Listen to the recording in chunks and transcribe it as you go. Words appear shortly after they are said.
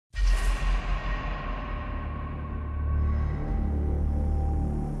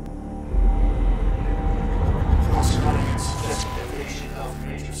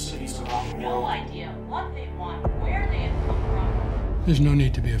There's no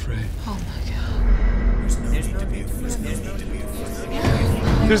need to be afraid. Oh my God. There's no need to be afraid.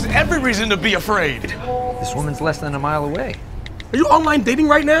 There's every reason to be afraid. This woman's less than a mile away. Are you online dating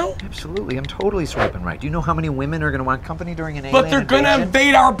right now? Absolutely, I'm totally swiping right. Do you know how many women are gonna want company during an alien But they're gonna invasion?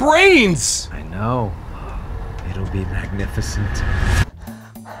 invade our brains! I know. It'll be magnificent.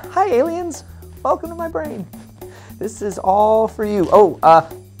 Hi, aliens. Welcome to my brain. This is all for you. Oh,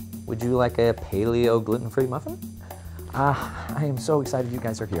 would you like a paleo gluten-free muffin? I am so excited you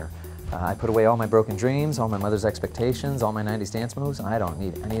guys are here. I put away all my broken dreams, all my mother's expectations, all my 90s dance moves, and I don't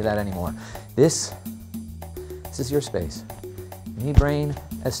need any of that anymore. This is your space. Me brain,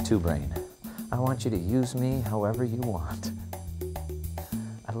 S2 brain. I want you to use me however you want.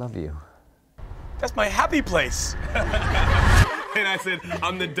 I love you. That's my happy place. And I said,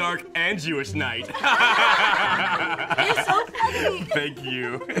 I'm the dark and Jewish knight. You're so funny. Thank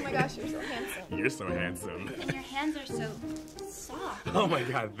you. Oh my gosh, you're so handsome. You're so handsome. And your hands are so soft. Oh my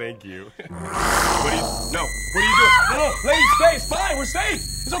God, thank you. What are you doing? No, ladies, stay, it's fine, we're safe.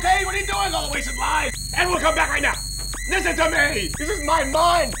 It's okay, what are you doing? All the wasted lives. Everyone come back right now. Listen to me. This is my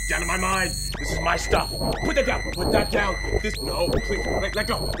mind. Down to my mind. This is my stuff. Put that down. Put that down. No, please, let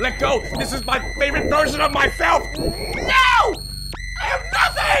go. Let go. This is my favorite version of myself. No! I have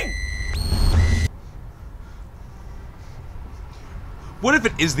nothing! What if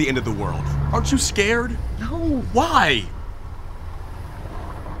it is the end of the world? Aren't you scared? No. Why?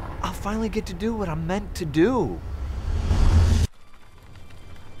 I'll finally get to do what I'm meant to do.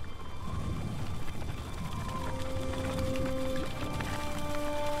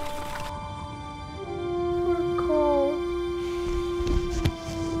 We're cold.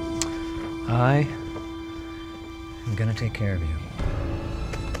 I am gonna take care of you.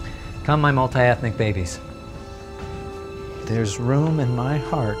 Come, my multi-ethnic babies. There's room in my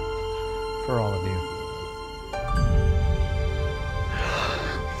heart for all of you.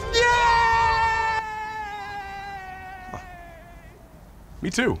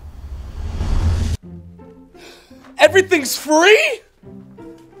 Me too. Everything's free?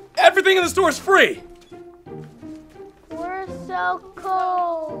 Everything in the store is free. We're so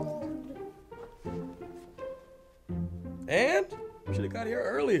cold. And should have got here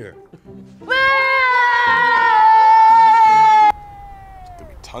earlier. There'll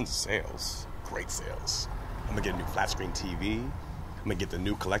be tons of sales. Great sales. I'm gonna get a new flat screen TV. I'm gonna get the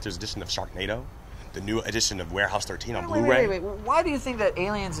new collector's edition of Sharknado. The new edition of Warehouse 13 on Blu-ray. Wait. Why do you think that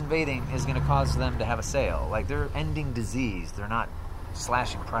aliens invading is going to cause them to have a sale? Like, they're ending disease. They're not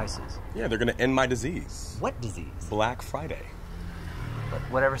slashing prices. Yeah, they're gonna end my disease. What disease? Black Friday. But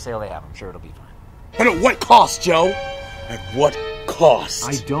whatever sale they have, I'm sure it'll be fine. But at what cost, Joe? At what cost?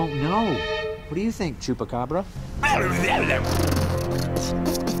 I don't know. What do you think, Chupacabra?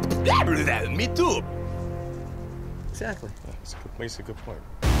 Me too. Exactly. Makes a good point.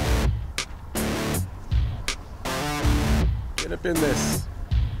 Get up in this.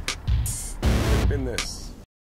 Get up in this.